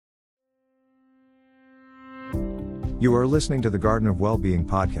You are listening to the Garden of Well-Being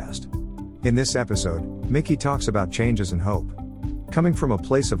podcast. In this episode, Mickey talks about changes and hope. Coming from a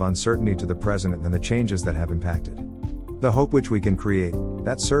place of uncertainty to the present and the changes that have impacted. The hope which we can create,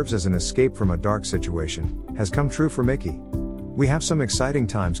 that serves as an escape from a dark situation, has come true for Mickey. We have some exciting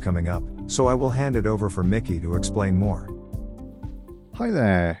times coming up, so I will hand it over for Mickey to explain more. Hi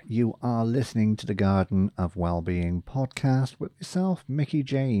there, you are listening to the Garden of Well-Being podcast with myself, Mickey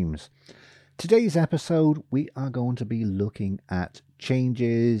James. Today's episode, we are going to be looking at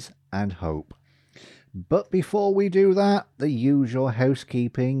changes and hope. But before we do that, the usual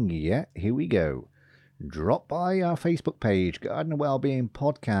housekeeping, here we go. Drop by our Facebook page, Garden of Well-Being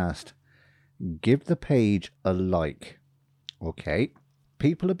podcast. Give the page a like. Okay,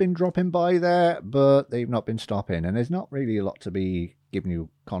 people have been dropping by there, but they've not been stopping, and there's not really a lot to be giving you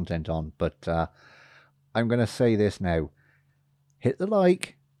content on, but I'm going to say this now. Hit the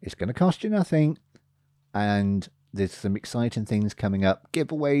like. It's going to cost you nothing, and there's some exciting things coming up,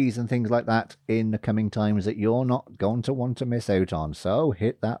 giveaways and things like that in the coming times that you're not going to want to miss out on. So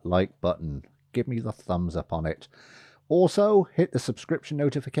hit that like button. Give me the thumbs up on it. Also, hit the subscription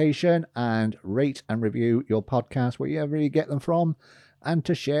notification and rate and review your podcast wherever you get them from, and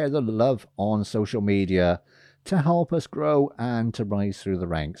to share the love on social media to help us grow and to rise through the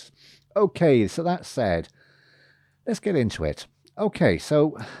ranks. Okay, so that said, let's get into it. Okay,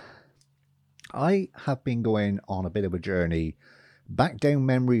 so I have been going on a bit of a journey back down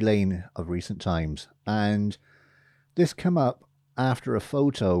memory lane of recent times, and this came up after a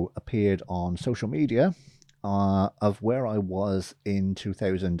photo appeared on social media of where I was in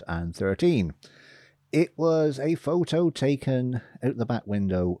 2013. It was a photo taken out the back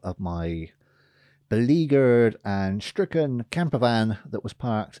window of my beleaguered and stricken camper van that was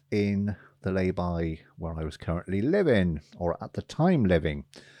parked in the lay-by where I was currently living, or at the time living,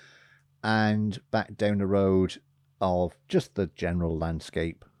 and back down the road of just the general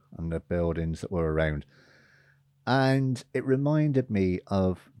landscape and the buildings that were around. And it reminded me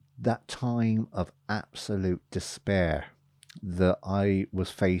of that time of absolute despair that I was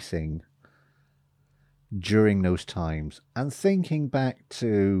facing during those times, and thinking back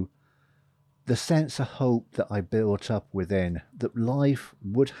to the sense of hope that I built up within, that life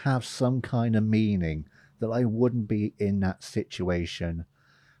would have some kind of meaning, that I wouldn't be in that situation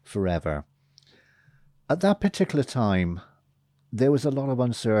forever. At that particular time, there was a lot of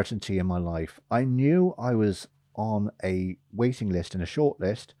uncertainty in my life. I knew I was on a waiting list and a short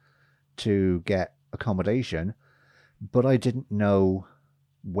list to get accommodation, but I didn't know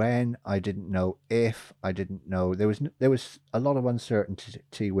when, I didn't know if, I didn't know. There was a lot of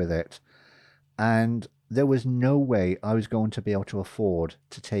uncertainty with it. And there was no way I was going to be able to afford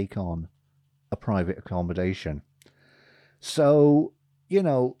to take on a private accommodation. So,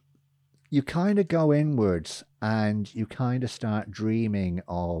 you kind of go inwards and you kind of start dreaming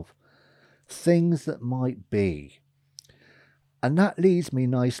of things that might be. And that leads me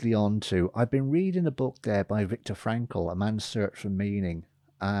nicely on to, I've been reading a book there by Viktor Frankl, A Man's Search for Meaning,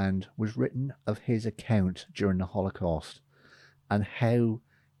 and was written of his account during the Holocaust and how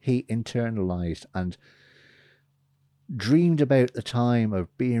he internalized and dreamed about the time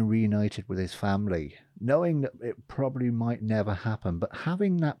of being reunited with his family, knowing that it probably might never happen, but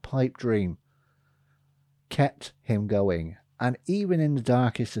having that pipe dream kept him going. And even in the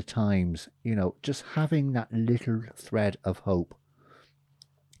darkest of times, just having that little thread of hope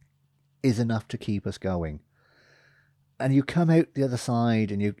is enough to keep us going. And you come out the other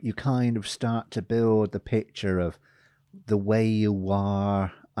side and you kind of start to build the picture of the way you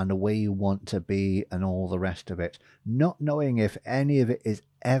are and the way you want to be and all the rest of it, not knowing if any of it is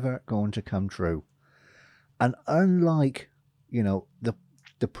ever going to come true. And unlike,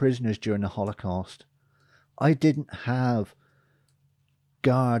 the prisoners during the Holocaust, I didn't have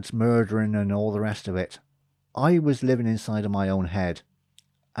guards murdering and all the rest of it. I was living inside of my own head,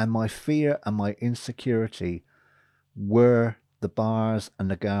 and my fear and my insecurity were the bars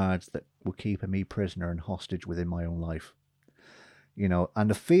and the guards that were keeping me prisoner and hostage within my own life. And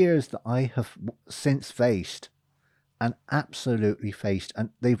the fears that I have since faced and absolutely faced, and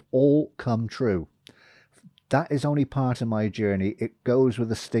they've all come true. That is only part of my journey. It goes with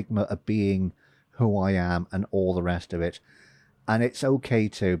the stigma of being who I am and all the rest of it. And it's okay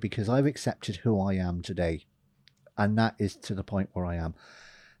too, because I've accepted who I am today. And that is to the point where I am.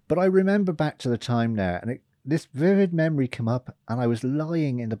 But I remember back to the time there, and this vivid memory came up, and I was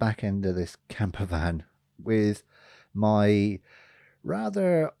lying in the back end of this camper van with my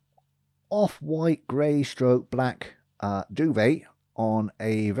rather off-white, grey stroke black duvet on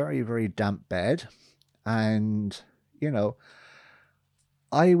a very, very damp bed. And,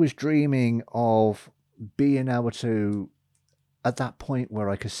 I was dreaming of being able to, at that point where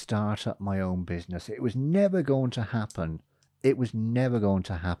I could start up my own business, it was never going to happen. It was never going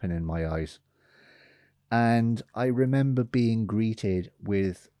to happen in my eyes. And I remember being greeted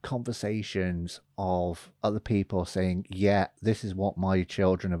with conversations of other people saying, yeah, this is what my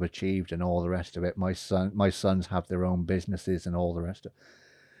children have achieved and all the rest of it. My sons have their own businesses and all the rest of it.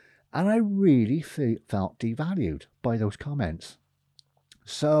 And I really felt devalued by those comments.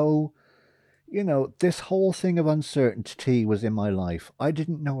 So, this whole thing of uncertainty was in my life. I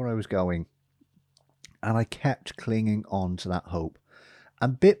didn't know where I was going. And I kept clinging on to that hope.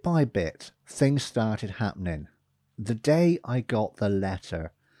 And bit by bit, things started happening. The day I got the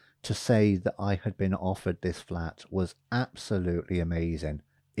letter to say that I had been offered this flat was absolutely amazing.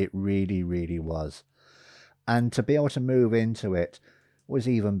 It really, really was. And to be able to move into it was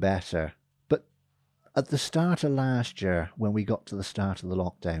even better. But at the start of last year, when we got to the start of the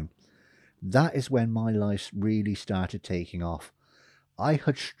lockdown, that is when my life really started taking off. I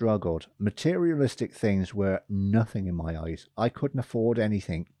had struggled. Materialistic things were nothing in my eyes. I couldn't afford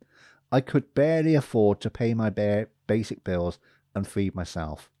anything. I could barely afford to pay my basic bills and feed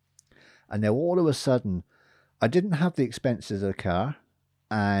myself. And now all of a sudden, I didn't have the expenses of a car,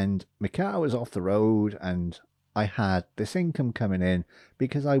 and my car was off the road, and I had this income coming in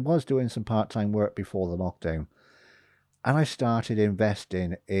because I was doing some part-time work before the lockdown. And I started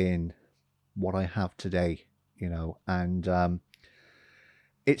investing in what I have today, and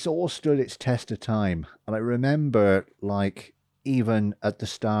it's all stood its test of time. And I remember, even at the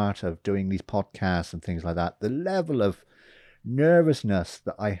start of doing these podcasts and things like that, the level of nervousness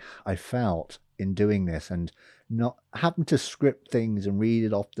that I felt in doing this and not having to script things and read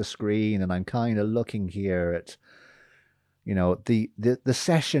it off the screen. And I'm kind of looking here at, the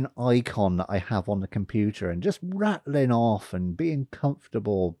session icon that I have on the computer and just rattling off and being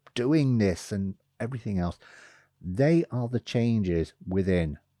comfortable doing this and everything else. They are the changes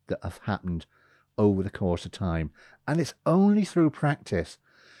within that have happened over the course of time. And it's only through practice,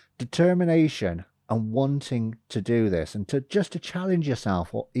 determination, and wanting to do this and to challenge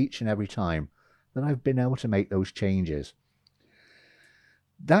yourself each and every time that I've been able to make those changes.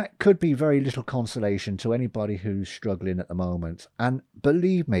 That could be very little consolation to anybody who's struggling at the moment. And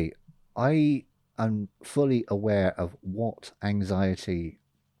believe me, I am fully aware of what anxiety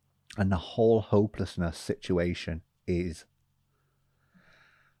and the whole hopelessness situation is.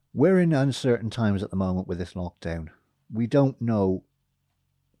 We're in uncertain times at the moment with this lockdown. We don't know.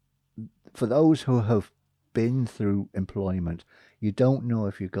 For those who have been through employment, you don't know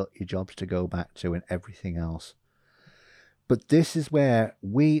if you've got your jobs to go back to and everything else. But this is where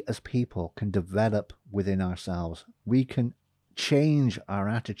we as people can develop within ourselves. We can change our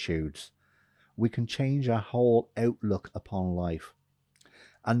attitudes. We can change our whole outlook upon life.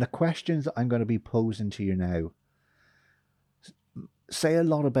 And the questions that I'm going to be posing to you now say a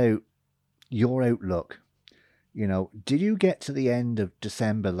lot about your outlook. Did you get to the end of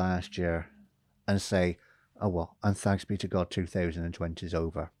December last year and say, oh, well, and thanks be to God, 2020 is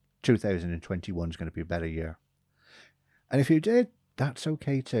over. 2021 is going to be a better year. And if you did, that's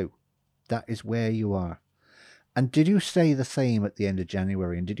okay too. That is where you are. And did you say the same at the end of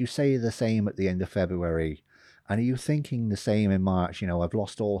January? And did you say the same at the end of February? And are you thinking the same in March? I've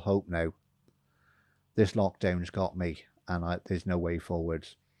lost all hope now. This lockdown's got me and there's no way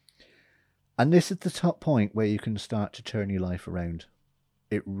forwards. And this is the top point where you can start to turn your life around.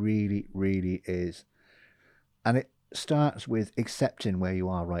 It really, really is. And it starts with accepting where you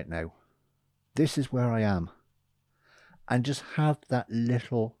are right now. This is where I am. And just have that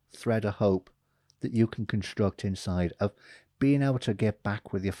little thread of hope that you can construct inside of being able to get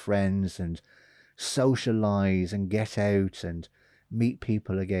back with your friends and socialize and get out and meet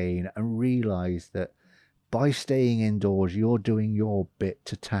people again and realize that by staying indoors, you're doing your bit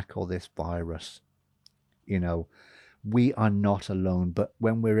to tackle this virus. We are not alone, but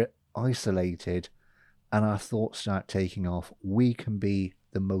when we're isolated and our thoughts start taking off, we can be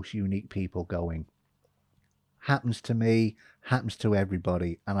the most unique people going. Happens to me, happens to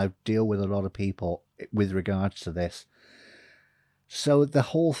everybody, and I deal with a lot of people with regards to this. So the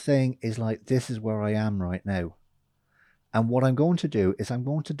whole thing is this is where I am right now. And what I'm going to do is I'm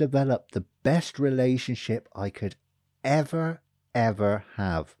going to develop the best relationship I could ever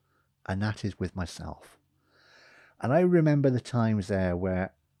have. And that is with myself. And I remember the times there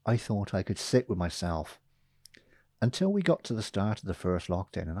where I thought I could sit with myself until we got to the start of the first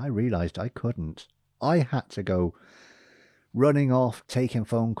lockdown. And I realized I couldn't. I had to go running off, taking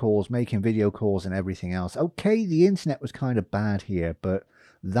phone calls, making video calls and everything else. Okay, the internet was kind of bad here, but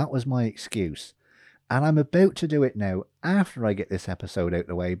that was my excuse. And I'm about to do it now after I get this episode out of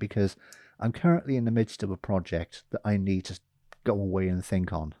the way, because I'm currently in the midst of a project that I need to go away and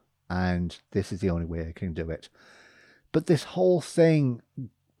think on. And this is the only way I can do it. But this whole thing,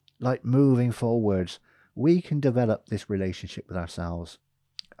 like moving forwards, we can develop this relationship with ourselves.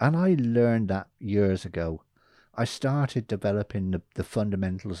 And I learned that years ago. I started developing the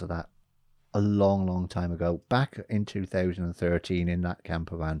fundamentals of that a long, long time ago, back in 2013 in that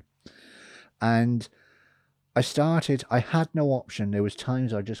camper van. And I had no option. There was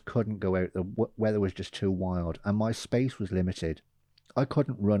times I just couldn't go out. The weather was just too wild and my space was limited. I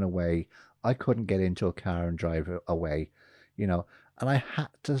couldn't run away. I couldn't get into a car and drive away, and I had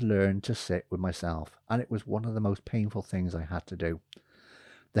to learn to sit with myself. And it was one of the most painful things I had to do.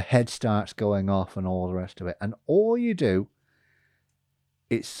 The head starts going off and all the rest of it. And all you do,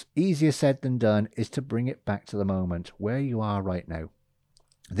 it's easier said than done, is to bring it back to the moment where you are right now.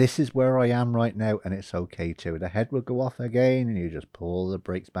 This is where I am right now, and it's okay too. The head will go off again, and you just pull the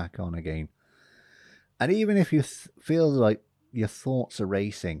brakes back on again. And even if you feel like your thoughts are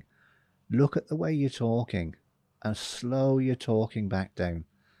racing, look at the way you're talking and slow your talking back down.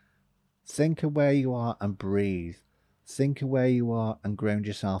 Think of where you are and breathe. Think of where you are and ground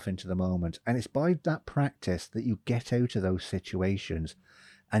yourself into the moment. And it's by that practice that you get out of those situations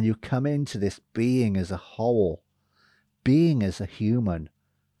and you come into this being as a whole, being as a human,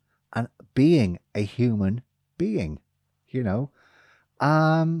 and being a human being,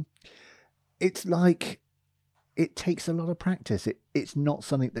 It's like, it takes a lot of practice. It's not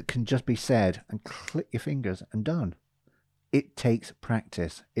something that can just be said and click your fingers and done. It takes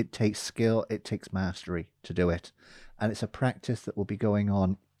practice. It takes skill. It takes mastery to do it. And it's a practice that will be going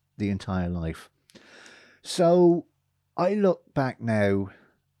on the entire life. So I look back now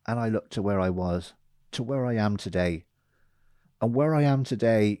and I look to where I was, to where I am today. And where I am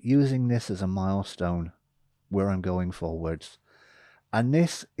today, using this as a milestone where I'm going forwards. And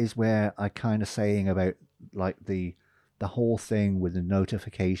this is where I kind of saying about like the whole thing with the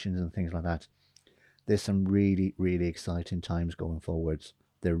notifications and things like that. There's some really, really exciting times going forwards.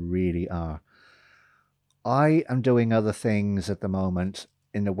 There really are. I am doing other things at the moment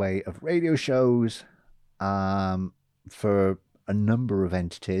in the way of radio shows for a number of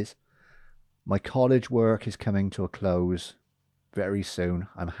entities. My college work is coming to a close very soon.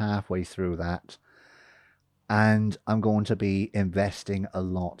 I'm halfway through that. And I'm going to be investing a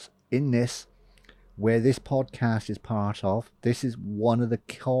lot in this, where this podcast is part of. This is one of the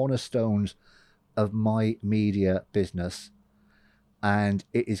cornerstones of my media business. And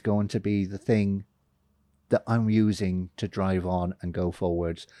it is going to be the thing that I'm using to drive on and go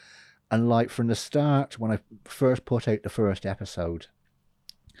forwards. And like from the start, when I first put out the first episode,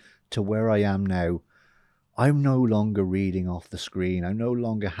 to where I am now, I'm no longer reading off the screen. I'm no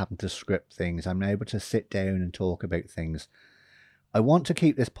longer having to script things. I'm able to sit down and talk about things. I want to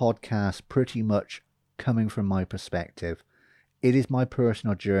keep this podcast pretty much coming from my perspective. It is my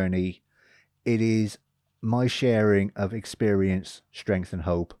personal journey. It is my sharing of experience, strength and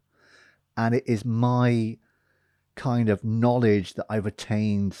hope. And it is my kind of knowledge that I've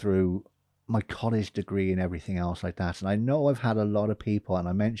attained through my college degree and everything else like that. And I know I've had a lot of people, and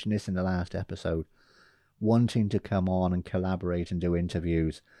I mentioned this in the last episode, wanting to come on and collaborate and do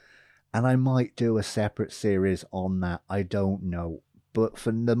interviews. And I might do a separate series on that. I don't know. But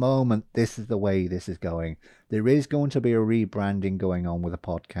for the moment, this is the way this is going. There is going to be a rebranding going on with a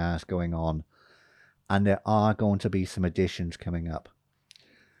podcast going on. And there are going to be some additions coming up.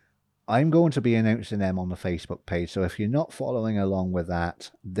 I'm going to be announcing them on the Facebook page. So if you're not following along with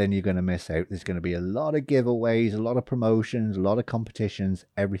that, then you're going to miss out. There's going to be a lot of giveaways, a lot of promotions, a lot of competitions,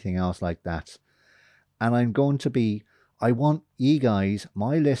 everything else like that. And I want you guys,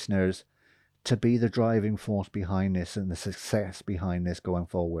 my listeners, to be the driving force behind this and the success behind this going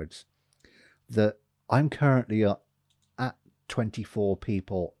forwards. That I'm currently at 24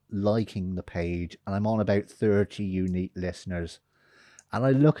 people liking the page, and I'm on about 30 unique listeners. And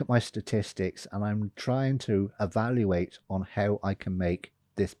I look at my statistics and I'm trying to evaluate on how I can make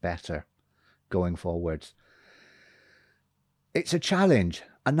this better going forwards. It's a challenge,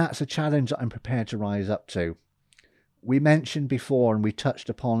 and that's a challenge that I'm prepared to rise up to. We mentioned before, and we touched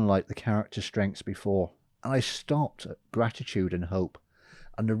upon like the character strengths before, and I stopped at gratitude and hope.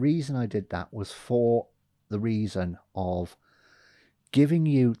 And the reason I did that was for the reason of giving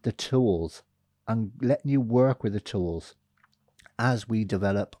you the tools and letting you work with the tools as we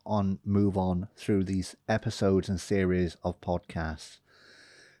move on through these episodes and series of podcasts.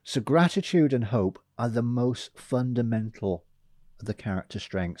 So gratitude and hope are the most fundamental of the character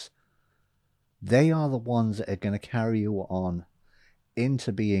strengths. They are the ones that are going to carry you on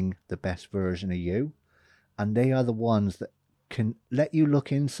into being the best version of you. And they are the ones that can let you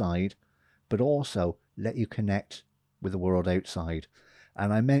look inside, but also let you connect with the world outside.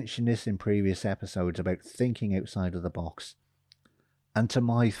 And I mentioned this in previous episodes about thinking outside of the box. And to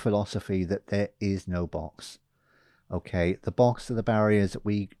my philosophy that there is no box. Okay, the box are the barriers that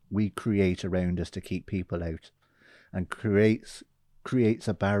we create around us to keep people out, and creates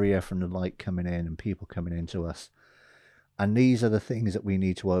a barrier from the light coming in and people coming into us. And these are the things that we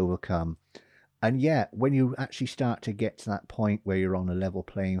need to overcome. And yet, when you actually start to get to that point where you're on a level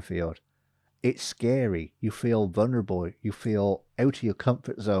playing field, it's scary. You feel vulnerable. You feel out of your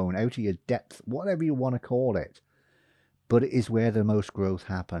comfort zone, out of your depth, whatever you want to call it. But it is where the most growth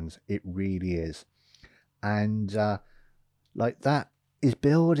happens. It really is. And like that is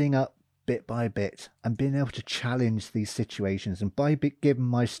building up bit by bit and being able to challenge these situations. And by giving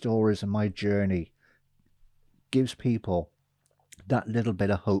my stories and my journey, gives people that little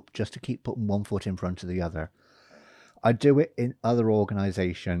bit of hope just to keep putting one foot in front of the other. I do it in other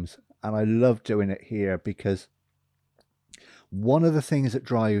organizations, and I love doing it here, because one of the things that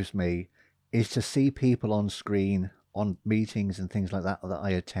drives me is to see people on screen, on meetings and things like that I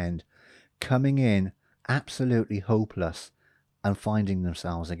attend, coming in absolutely hopeless and finding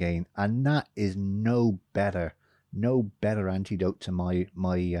themselves again. And that is no better antidote to my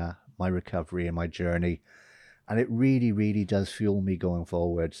recovery and my journey. And it really, really does fuel me going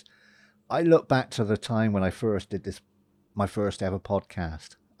forwards. I look back to the time when I first did my first ever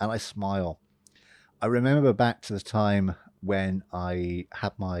podcast, and I smile. I remember back to the time when I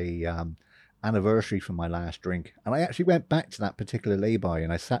had my anniversary from my last drink, and I actually went back to that particular lay-by,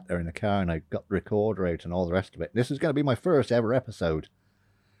 and I sat there in the car and I got the recorder out and all the rest of it. This was going to be my first ever episode.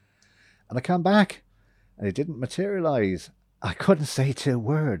 And I come back and it didn't materialize. I couldn't say 2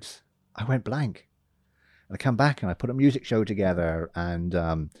 words. I went blank. And I come back and I put a music show together, and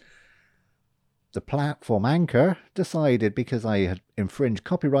the platform Anchor decided, because I had infringed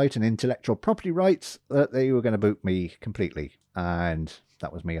copyright and intellectual property rights, that they were going to boot me completely. And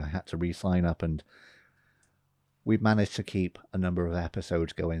that was me. I had to re-sign up, and we've managed to keep a number of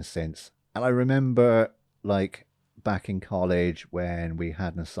episodes going since. And I remember, like, back in college when we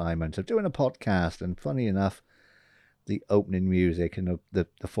had an assignment of doing a podcast, and funny enough, the opening music and the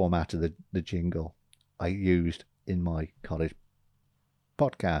format of the jingle I used in my college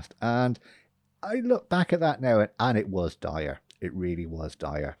podcast. And I look back at that now, and it was dire. It really was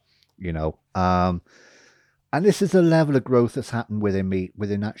dire, you know. And this is the level of growth that's happened within me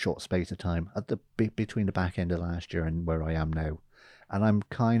within that short space of time, between the back end of last year and where I am now. And I'm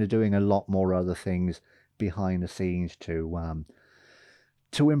kind of doing a lot more other things behind the scenes to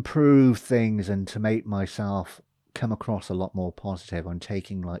improve things and to make myself come across a lot more positive. I'm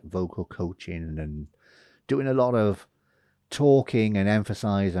taking like vocal coaching and doing a lot of talking and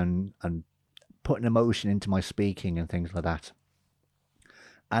emphasize and putting emotion into my speaking and things like that.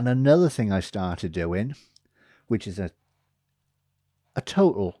 And another thing I started doing, which is a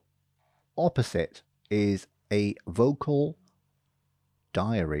total opposite, is a vocal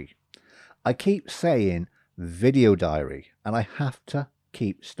diary. I keep saying video diary, and I have to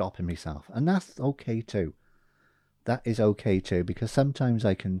keep stopping myself. And that's okay too. That is okay too, because sometimes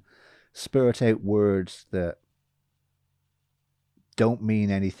I can spurt out words that don't mean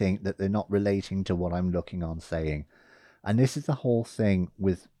anything, that they're not relating to what I'm looking on saying. And this is the whole thing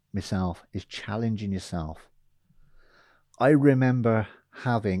with myself, is challenging yourself. I remember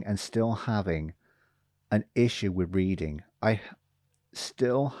having, and still having, an issue with reading. I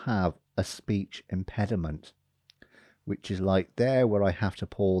still have a speech impediment, which is like there where I have to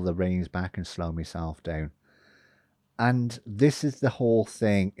pull the reins back and slow myself down. And this is the whole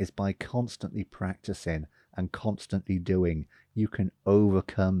thing, is by constantly practicing and constantly doing, you can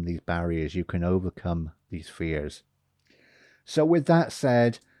overcome these barriers, you can overcome these fears. So with that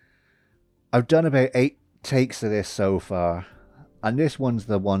said, I've done about 8 takes of this so far, and this one's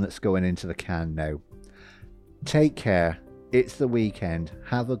the one that's going into the can now. Take care. It's the weekend.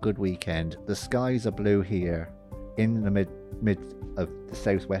 Have a good weekend. The skies are blue here in the mid of the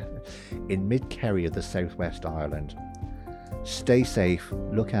southwest, in Mid-Kerry of the Southwest Ireland. Stay safe,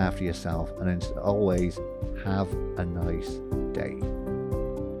 look after yourself, and as always, have a nice day.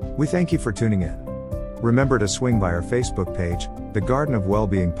 We thank you for tuning in. Remember to swing by our Facebook page, The Garden of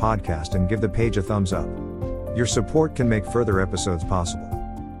Wellbeing Podcast, and give the page a thumbs up. Your support can make further episodes possible.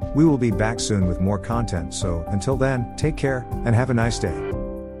 We will be back soon with more content, so until then, take care and have a nice day.